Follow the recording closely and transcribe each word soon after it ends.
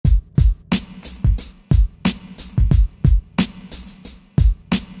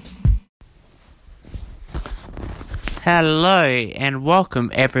Hello and welcome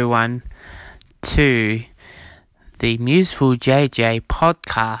everyone to the Museful JJ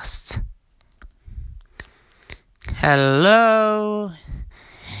podcast. Hello,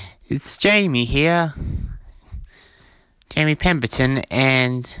 it's Jamie here, Jamie Pemberton,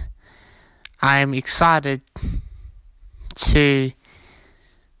 and I'm excited to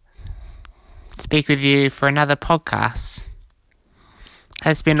speak with you for another podcast.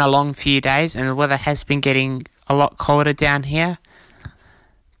 It's been a long few days and the weather has been getting a lot colder down here,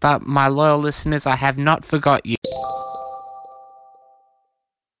 but my loyal listeners, I have not forgot you.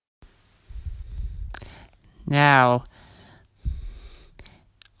 Now,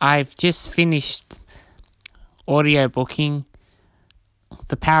 I've just finished audiobooking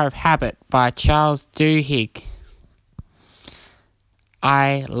The Power of Habit by Charles Duhigg.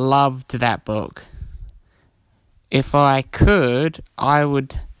 I loved that book. If I could, I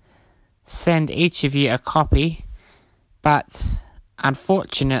would send each of you a copy, but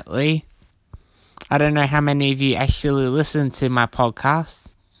unfortunately, I don't know how many of you actually listen to my podcast,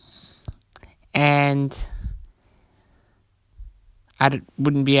 and I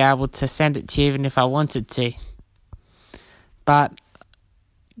wouldn't be able to send it to you even if I wanted to. But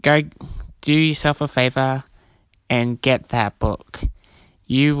go do yourself a favor and get that book.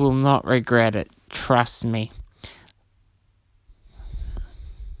 You will not regret it, trust me.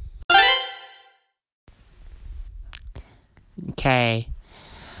 Okay,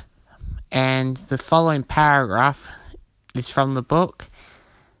 and the following paragraph is from the book,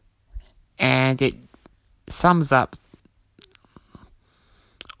 and it sums up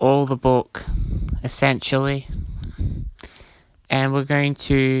all the book, essentially, and we're going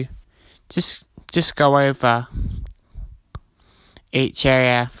to just go over each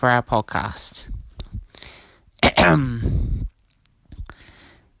area for our podcast.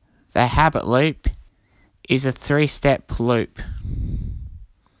 The habit loop is a 3-step loop.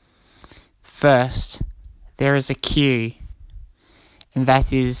 First, there is a cue, and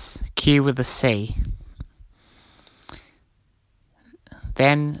that is cue with a C.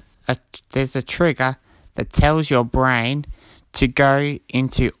 Then there's a trigger that tells your brain to go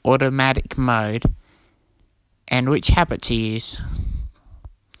into automatic mode and which habit to use.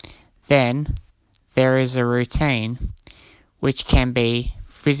 Then there is a routine, which can be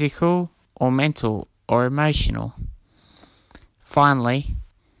physical or mental or emotional. Finally,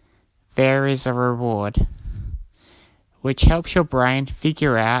 there is a reward, which helps your brain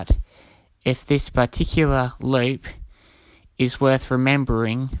figure out if this particular loop is worth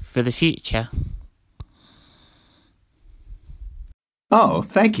remembering for the future. Oh,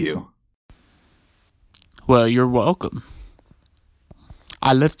 thank you. Well, you're welcome.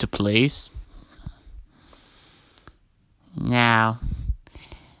 I live to please. Now,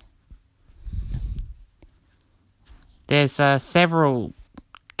 there's several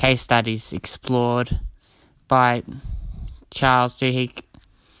case studies explored by Charles Duhigg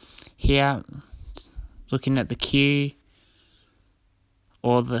here, looking at the cue,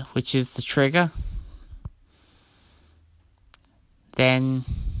 which is the trigger. Then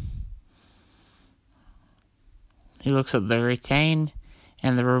he looks at the routine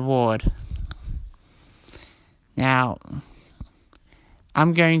and the reward. Now,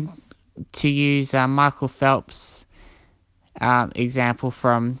 I'm going to use Michael Phelps' example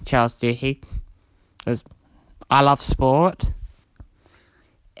from Charles Duhigg, because I love sport,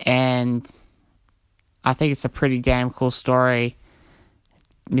 and I think it's a pretty damn cool story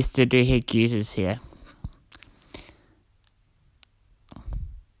Mr. Duhigg uses here.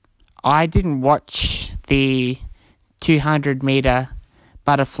 I didn't watch the 200-meter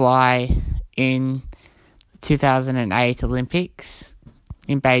butterfly in the 2008 Olympics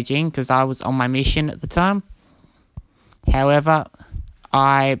in Beijing because I was on my mission at the time. However,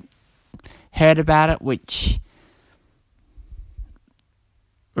 I heard about it, which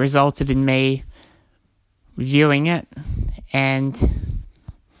resulted in me viewing it, and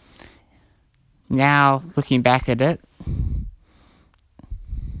now looking back at it,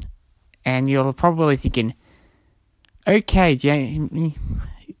 and you're probably thinking, okay, Jamie,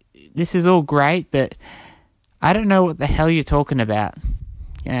 this is all great, but I don't know what the hell you're talking about.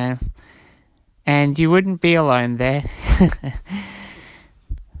 And you wouldn't be alone there.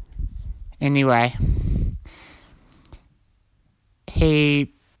 Anyway,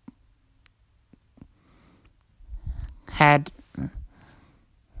 he had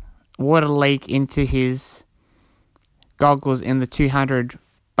water leak into his goggles in the 200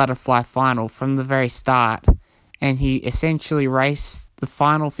 butterfly final from the very start, and he essentially raced the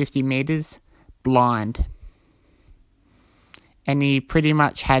final 50 meters blind. And he pretty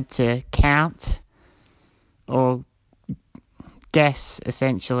much had to count or guess,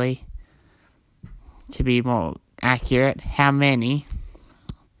 essentially, to be more accurate, how many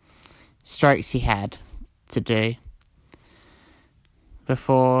strokes he had to do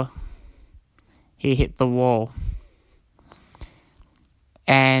before he hit the wall.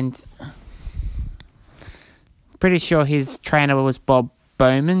 And pretty sure his trainer was Bob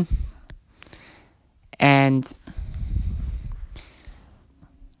Bowman. And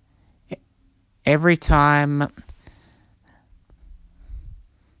every time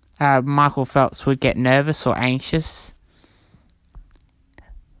Michael Phelps would get nervous or anxious,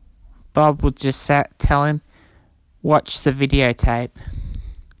 Bob would just tell him, watch the videotape.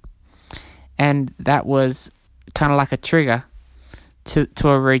 And that was kind of like a trigger to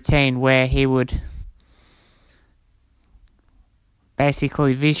a routine where he would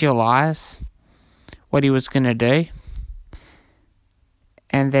basically visualize what he was going to do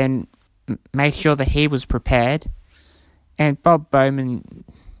and then make sure that he was prepared. And Bob Bowman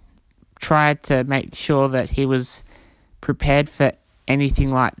tried to make sure that he was prepared for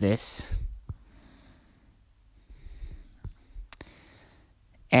anything like this.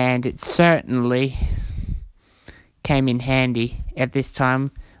 And it certainly came in handy at this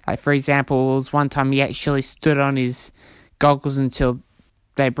time. Like, for example, it was one time he actually stood on his goggles until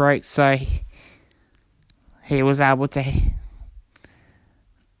they broke, so he was able to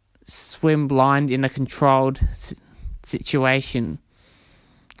swim blind in a controlled situation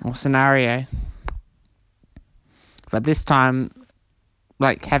or scenario. But this time,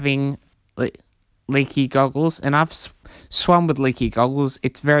 like, having leaky goggles, and I've swum with leaky goggles,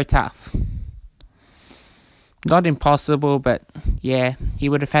 it's very tough. Not impossible, but yeah, he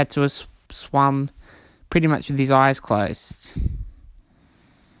would have had to have swum pretty much with his eyes closed.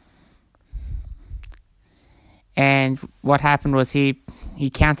 And what happened was he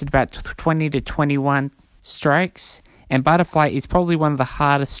counted about 20 to 21 strokes, and butterfly is probably one of the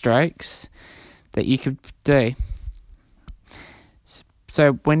hardest strokes that you could do.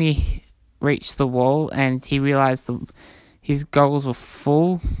 So when he reached the wall and he realized his goggles were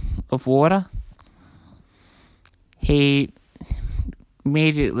full of water, he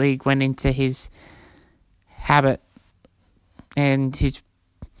immediately went into his habit, and he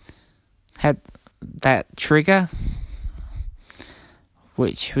had that trigger,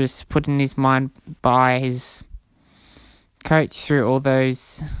 which was put in his mind by his coach through all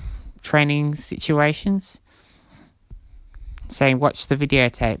those training situations, saying, watch the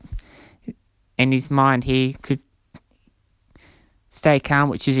videotape. In his mind, he could stay calm,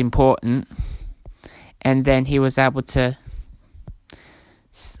 which is important, and then he was able to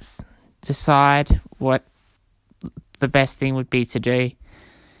decide what the best thing would be to do.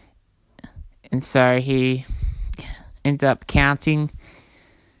 And so he ended up counting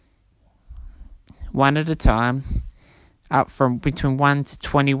one at a time, up from between 1 to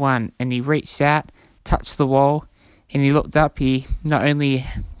 21, and he reached out, touched the wall, and he looked up. He not only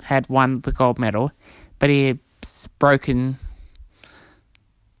had won the gold medal, but he had broken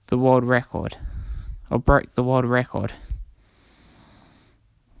the world record, or broke the world record.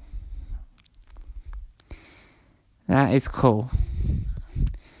 That is cool.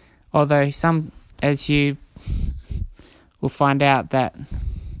 Although as you will find out, that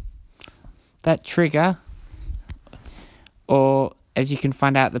trigger, or as you can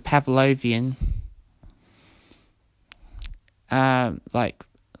find out, the Pavlovian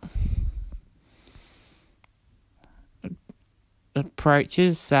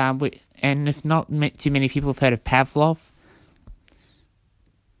approaches, and if not too many people have heard of Pavlov.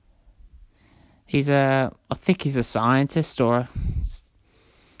 I think he's a scientist, or a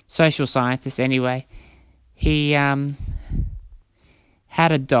social scientist anyway. He had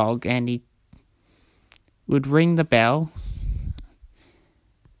a dog, and he would ring the bell,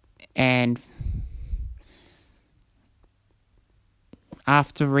 and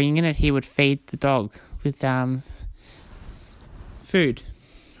after ringing it, he would feed the dog with food,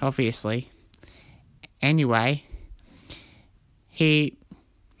 obviously. Anyway, he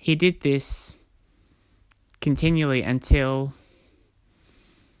did this continually until,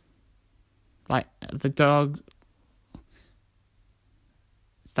 like, the dog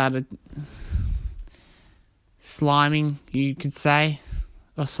started sliming, you could say,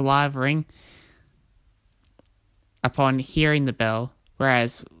 or salivating upon hearing the bell,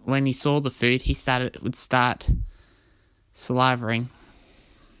 whereas when he saw the food, he would start salivating.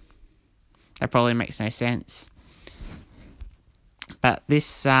 That probably makes no sense. But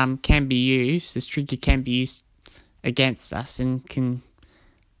this can be used, this trigger can be used against us, and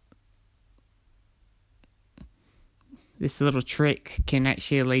this little trick can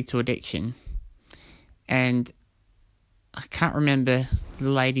actually lead to addiction. And I can't remember the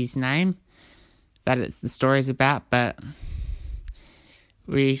lady's name that the story's about, but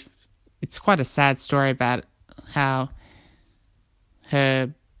it's quite a sad story about how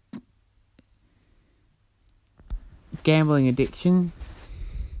her gambling addiction,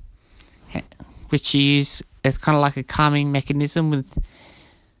 which she used as kind of like a calming mechanism with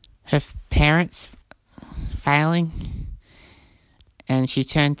her parents failing, and she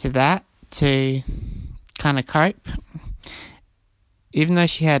turned to that to kind of cope. Even though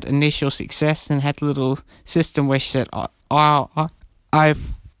she had initial success and had a little system where she said, I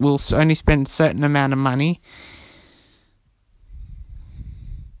will only spend a certain amount of money.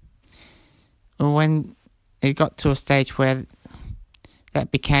 When it got to a stage where that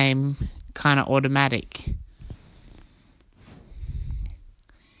became kind of automatic,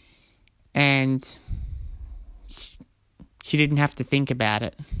 and she didn't have to think about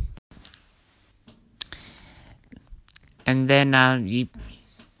it. And then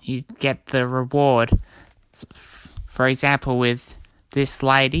you get the reward. For example, with this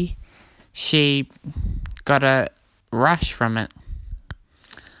lady, she got a rush from it.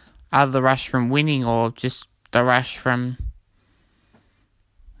 Either the rush from winning or just the rush from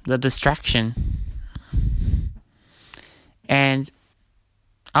the distraction. And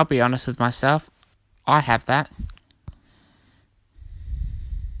I'll be honest with myself, I have that.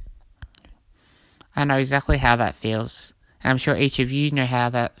 I know exactly how that feels. And I'm sure each of you know how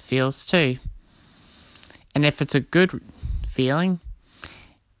that feels too. And if it's a good feeling,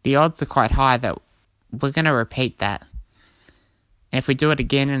 the odds are quite high that we're going to repeat that. And if we do it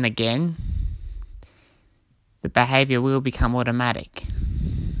again and again, the behaviour will become automatic.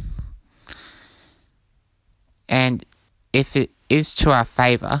 And if it is to our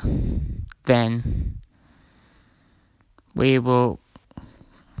favour, then we will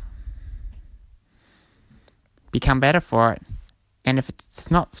become better for it. And if it's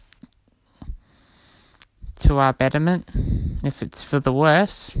not to our betterment, if it's for the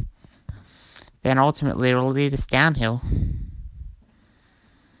worse, then ultimately it will lead us downhill.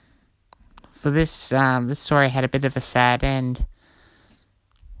 For this story had a bit of a sad end,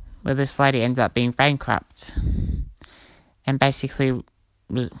 where this lady ended up being bankrupt, and basically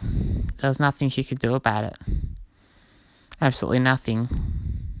there was nothing she could do about it. Absolutely nothing.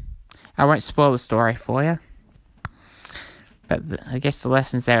 I won't spoil the story for you, but I guess the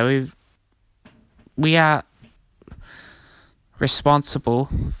lessons there, we are responsible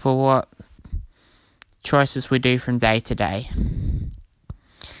for what choices we do from day to day.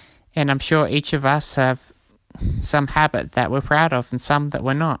 And I'm sure each of us have some habit that we're proud of and some that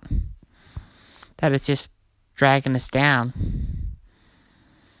we're not. That is just dragging us down.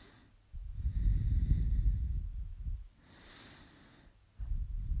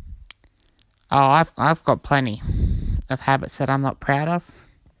 Oh, I've got plenty of habits that I'm not proud of.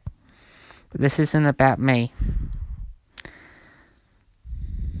 But this isn't about me.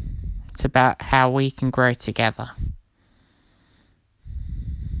 It's about how we can grow together.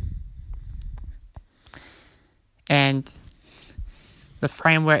 And the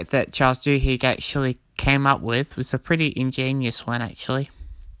framework that Charles Duhigg actually came up with was a pretty ingenious one, actually.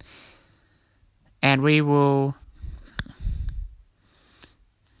 And we will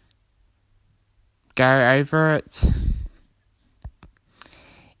go over it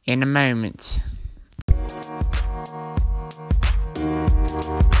in a moment.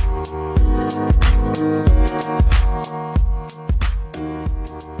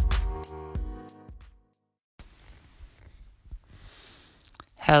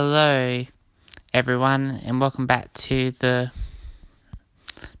 Hello, everyone, and welcome back to the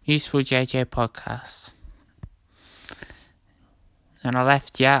Useful JJ podcast. When I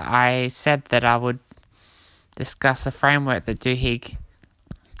left you, I said that I would discuss a framework that Duhigg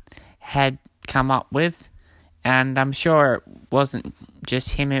had come up with, and I'm sure it wasn't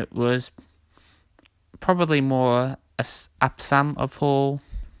just him, it was probably more a sum of all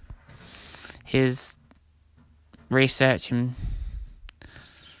his research and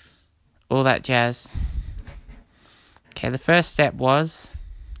all that jazz. Okay, the first step was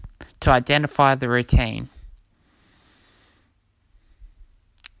to identify the routine.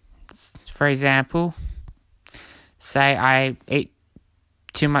 For example, say I eat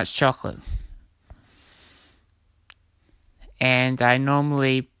too much chocolate, and I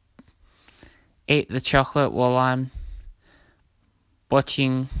normally eat the chocolate while I'm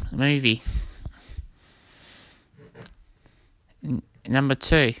watching a movie.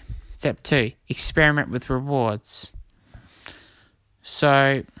 Step 2, experiment with rewards.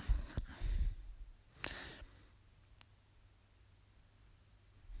 So,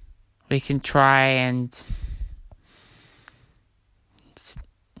 we can try and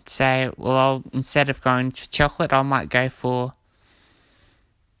say, well, instead of going for chocolate, I might go for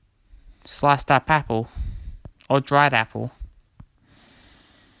sliced up apple or dried apple.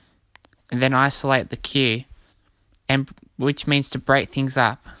 And then isolate the cue, and which means to break things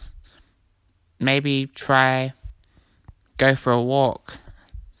up. Maybe go for a walk,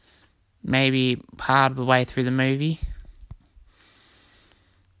 maybe part of the way through the movie,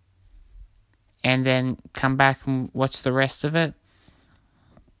 and then come back and watch the rest of it.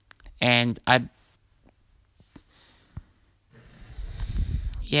 And and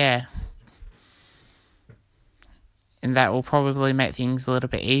that will probably make things a little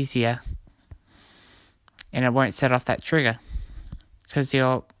bit easier, and it won't set off that trigger, because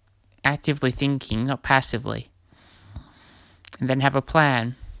you're actively thinking, not passively. And then have a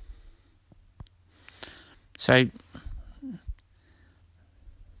plan. So,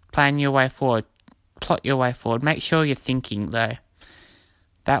 plan your way forward. Plot your way forward. Make sure you're thinking, though.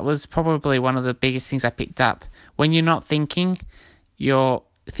 That was probably one of the biggest things I picked up. When you're not thinking, you're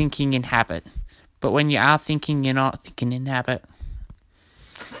thinking in habit. But when you are thinking, you're not thinking in habit.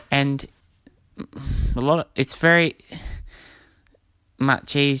 And it's very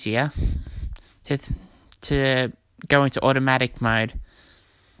much easier to go into automatic mode.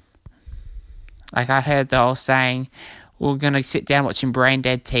 Like I heard the whole saying, we're going to sit down watching brain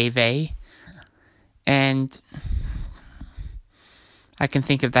dead TV, and I can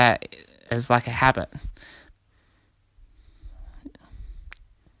think of that as like a habit.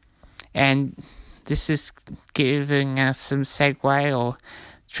 And this is giving us some segue or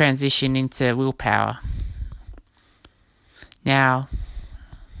transition into willpower. Now,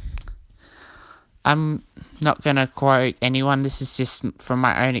 I'm not going to quote anyone, this is just from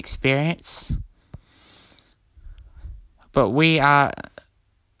my own experience. But we are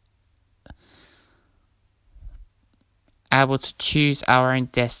able to choose our own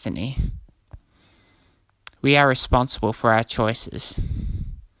destiny. We are responsible for our choices.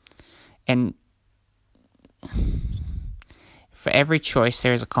 And for every choice,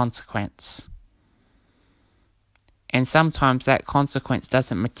 there is a consequence. And sometimes that consequence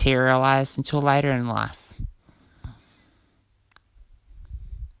doesn't materialize until later in life.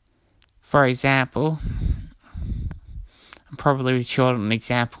 For example, I'm probably short on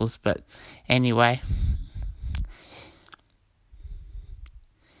examples, but anyway,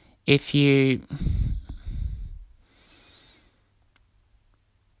 if you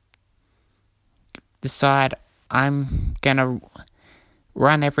decide I'm going to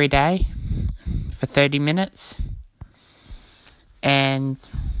run every day for 30 minutes,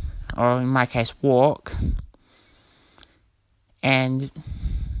 or in my case, walk, and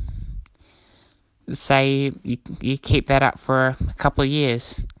say you keep that up for a couple of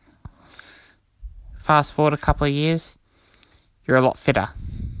years. Fast forward a couple of years, you're a lot fitter,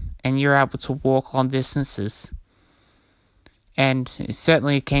 and you're able to walk long distances. And it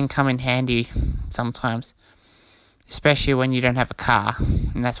certainly can come in handy sometimes, especially when you don't have a car,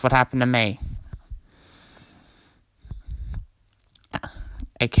 and that's what happened to me.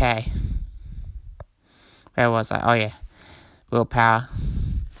 Okay. Where was I? Oh yeah, willpower.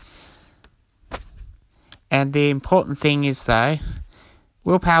 And the important thing is, though,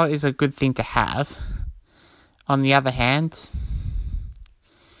 willpower is a good thing to have. On the other hand,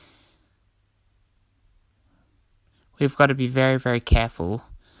 we've got to be very, very careful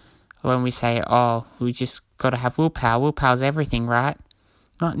when we say, we just got to have willpower. Willpower's everything, right?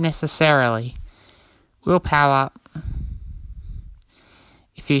 Not necessarily. Willpower,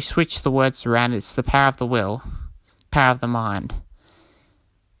 if you switch the words around, it's the power of the will, power of the mind.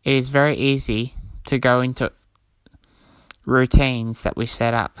 It is very easy to go into routines that we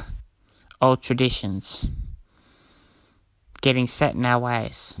set up, old traditions, getting set in our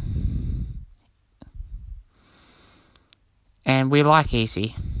ways. And we like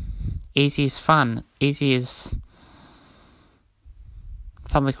easy. Easy is fun. Easy is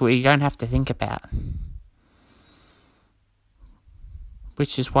something we don't have to think about.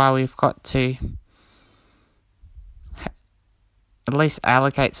 Which is why we've got to at least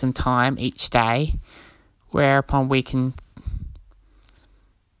allocate some time each day whereupon we can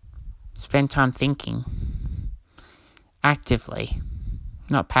spend time thinking actively,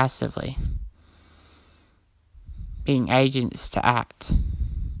 not passively, being agents to act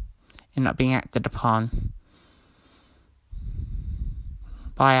and not being acted upon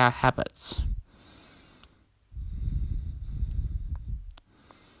by our habits.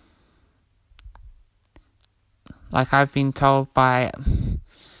 Like I've been told by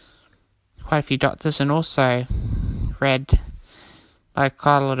quite a few doctors, and also read by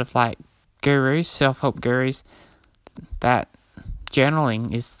quite a lot of gurus, self-help gurus, that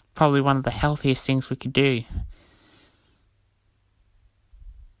journaling is probably one of the healthiest things we could do.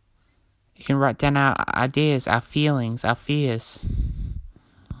 You can write down our ideas, our feelings, our fears.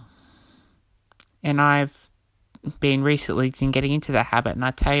 And I've been recently getting into that habit, and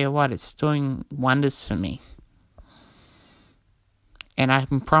I tell you what, it's doing wonders for me. And I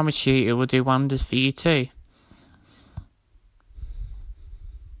can promise you it will do wonders for you too.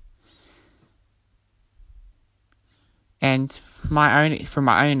 And from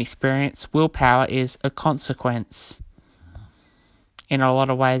my own experience, willpower is a consequence in a lot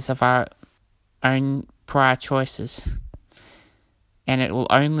of ways of our own prior choices. And it will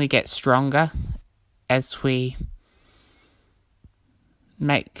only get stronger as we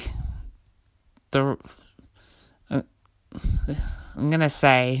make I'm going to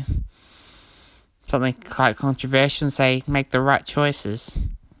say something quite controversial and say make the right choices.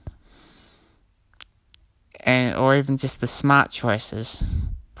 Or even just the smart choices.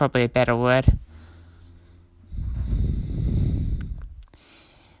 Probably a better word.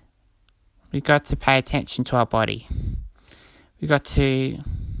 We've got to pay attention to our body. We've got to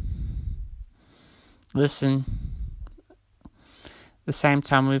listen. At the same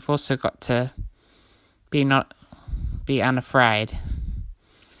time, we've also got to be unafraid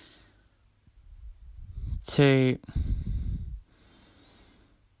to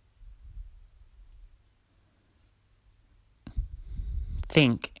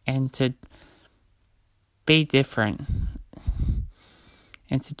think and to be different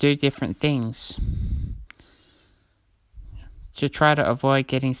and to do different things, to try to avoid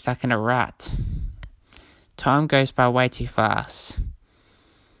getting stuck in a rut. Time goes by way too fast,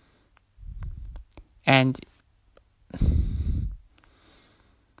 and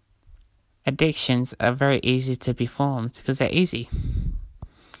addictions are very easy to be formed because they're easy.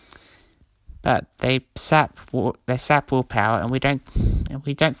 But they sap willpower, and we don't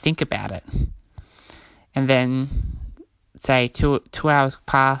think about it. And then, say 2 hours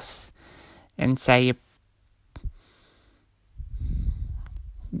pass, and say you're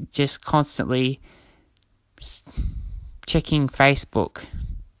just constantly checking Facebook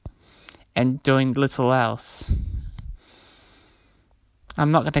and doing little else. I'm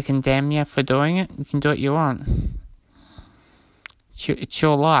not going to condemn you for doing it. You can do what you want. It's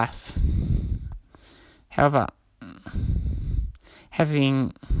your life. However,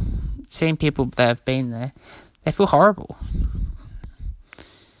 having seen people that have been there, they feel horrible.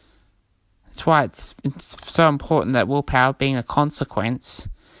 That's why it's so important that willpower being a consequence,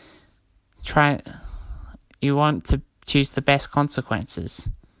 you want to choose the best consequences.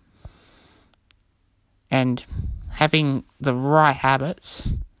 And having the right habits,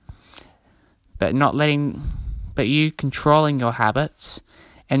 but you controlling your habits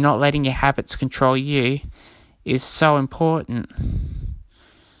and not letting your habits control you is so important.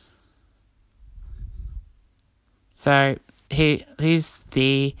 So here's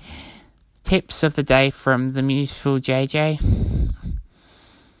the tips of the day from the Museful JJ.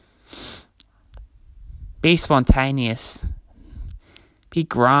 Be spontaneous. Be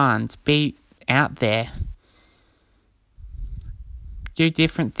grand. Be out there. Do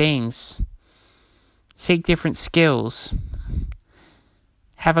different things. Seek different skills.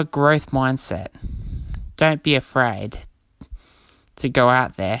 Have a growth mindset. Don't be afraid to go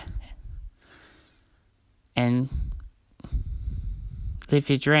out there and live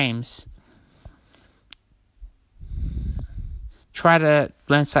your dreams. Try to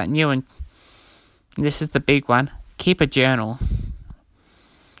learn something new, and this is the big one. Keep a journal.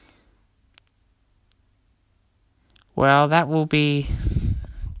 Well, that will be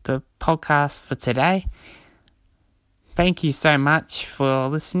the podcast for today. Thank you so much for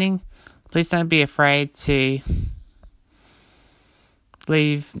listening. Please don't be afraid to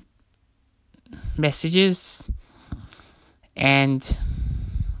leave messages, and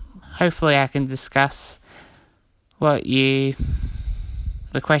hopefully I can discuss the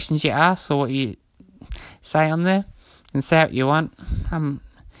questions you ask or what you say on there, and say what you want. I'm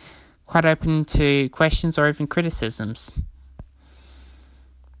quite open to questions or even criticisms.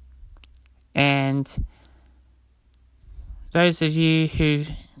 And those of you who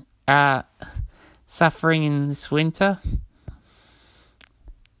are suffering in this winter,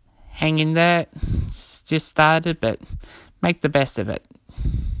 hang in there. It's just started, but make the best of it.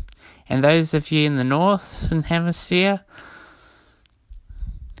 And those of you in the northern hemisphere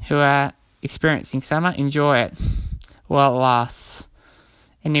who are experiencing summer, enjoy it while it lasts.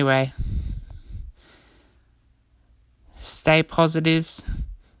 Anyway, stay positive,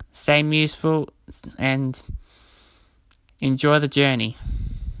 stay museful, and enjoy the journey.